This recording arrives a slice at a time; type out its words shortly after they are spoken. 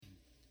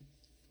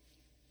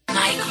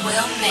It's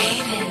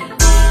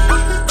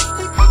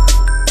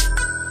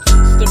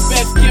the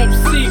best kept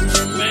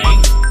secret, man.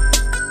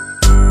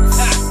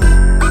 Ha.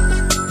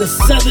 The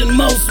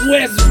southernmost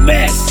west.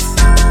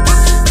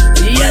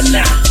 Yeah,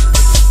 nah.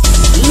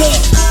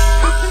 Look.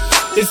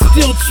 It's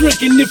still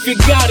tricking if you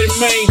got it,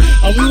 man.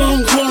 I'm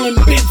long hauling,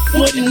 big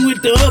footing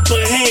with the upper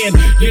hand.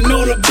 You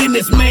know the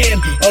businessman,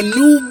 a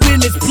new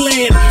business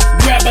plan.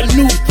 Grab a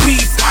new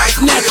piece,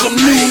 snatch some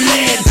new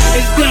land.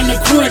 It's down to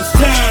crunch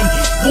time,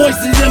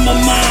 voices in my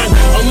mind.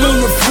 I'm on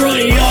the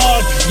front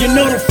yard, you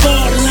know the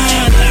fault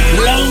line.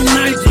 Long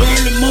nights,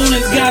 early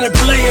mornings, gotta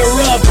play her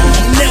up.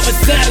 I'm never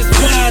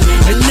satisfied,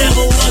 and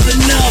never was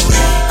enough.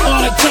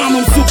 All the time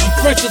I'm super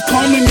fresh, just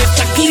call me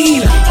Mr.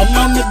 Clean. I'm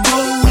on the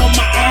go on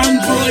my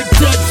Android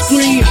touch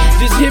screen.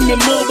 Just hit me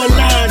mobile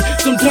line.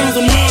 Sometimes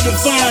I'm hard to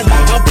find.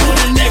 I put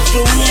in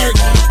extra work,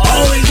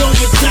 always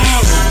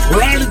overtime.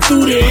 Riding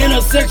through the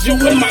intersection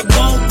with my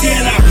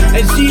go-getter,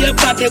 and she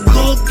about to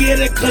go get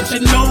it, cause she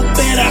know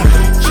better.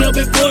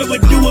 Chubby boy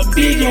would do a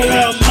big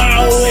around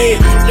my way.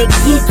 The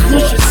good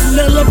cushion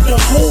smell up the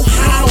whole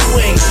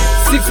highway.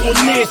 6 on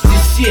nasty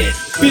shit,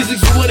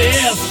 physics with an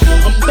F.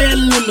 I'm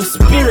battling my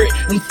spirit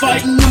and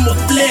fighting in my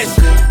flesh.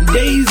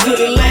 Days of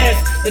the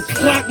last, the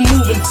clock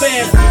moving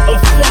fast. A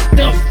fucked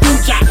up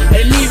future,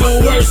 and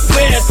even worse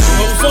past.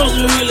 I'm so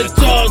really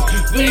charged,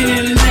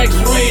 fading and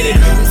X-rated.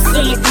 I'm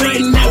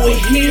celebrating that we're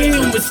here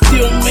and we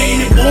still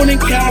made it. Born in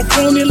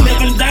California,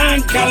 living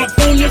down in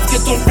California.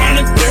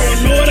 Schizophrenic,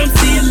 paranoid, I'm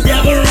seeing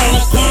devil around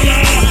the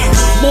corner.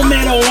 More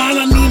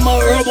marijuana, need my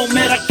herbal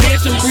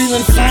medication.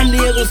 Breathing San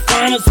Diego's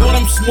finest, what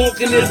I'm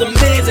smoking is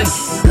amazing.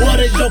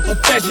 What is your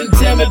profession?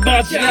 Tell me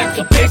about your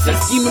occupation.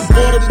 Scheming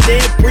for them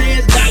dead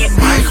prayers, dollar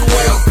bills,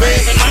 what I'm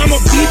craving. I'm a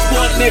beach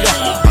boy nigga,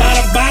 by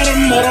the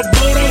bottom of the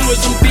border with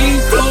some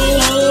beans,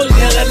 cold holes,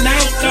 yelling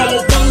out,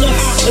 cowabunga.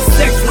 A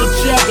sexual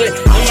chocolate,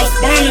 I'm a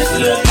Spanish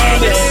little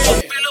mommy. A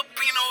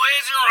Filipino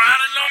Asian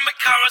riding on me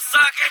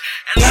Kawasaki.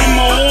 And I'm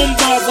my own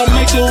boss, I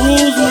make the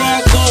rules where I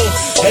go.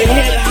 A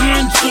head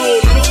honcho,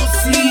 no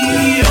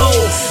CEO.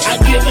 I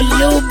give a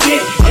little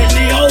bit, and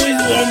they always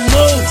want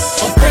more.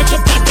 I'm fresh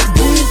up out the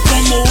booth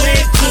from the way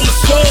to the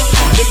show.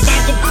 Then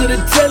back up to the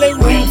telly,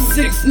 room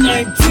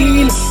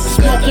 619.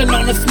 Smoking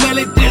on the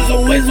smelly, there's a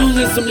whistles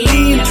and some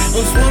lean.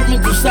 I'm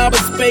swerving through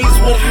cyberspace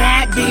with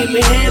high beam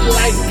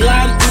headlights,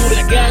 gliding through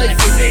the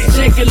galaxy,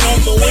 checking on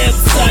the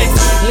website.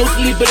 No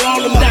sleep at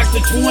all, I'm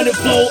Dr.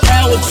 24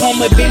 hours. Call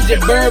me Benji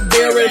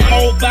Burberry,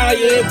 more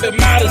value if it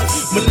matters.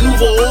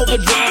 Maneuver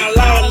overdrive,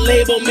 loud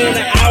label,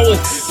 minute hours.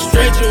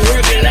 Stretch and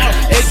work it out,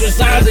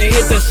 exercise and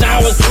hit the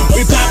showers.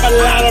 We pop a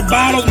lot of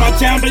bottles, my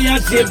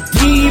championship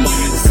team.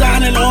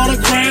 Signing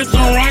autographs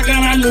and rocking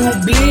a new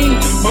bling.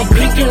 My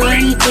pinky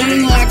ring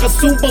thing like a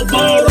Super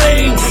Bowl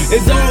ring.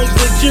 It's always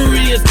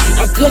luxurious.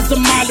 I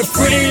customize the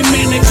frame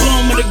and they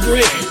come with the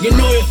grid. You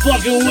know you're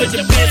fucking with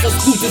the best. I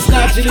scooped and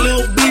snatched your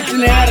little bitch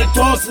and had her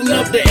tossing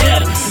up the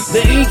air. The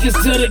ink is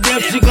to the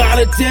death, she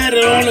got a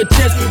tatted on her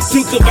chest.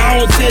 Took the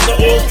vow and said the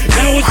oath.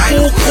 Now it's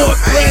full court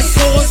press,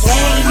 so it's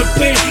hard in the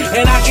pain.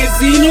 And I can't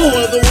see no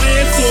other way.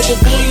 So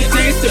before you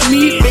taste the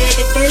meat,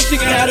 baby, first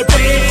you gotta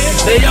pay.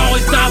 They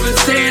always stop and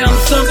say I'm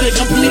something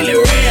completely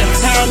rare.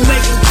 How I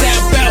make them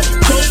tap out,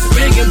 toast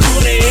big and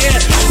pull their hair.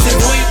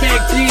 Since way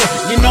back then,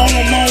 you know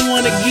I'm on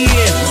one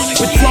again.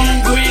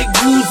 Patron, Grey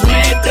Goose,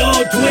 Mad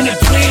Dog, 20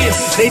 twins.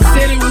 They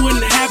said it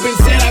wouldn't happen,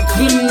 said I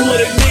couldn't,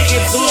 wouldn't make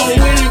it. So I'm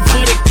waiting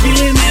for the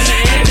killing and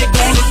I had it,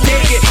 gonna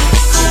take it.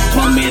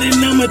 Come in at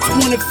number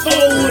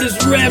 24 with his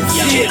rap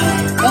shit.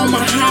 All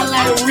my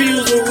highlight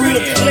reels are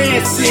real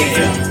classic.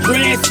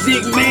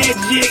 Drastic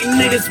magic,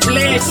 niggas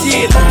splash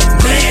it.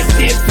 Blast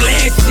it,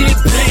 flash it,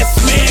 blast,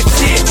 smash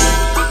it.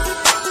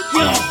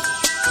 Yo.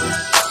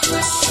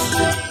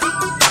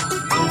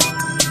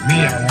 Me,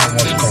 I want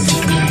what's coming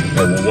to you,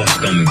 or what's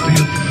coming to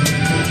you.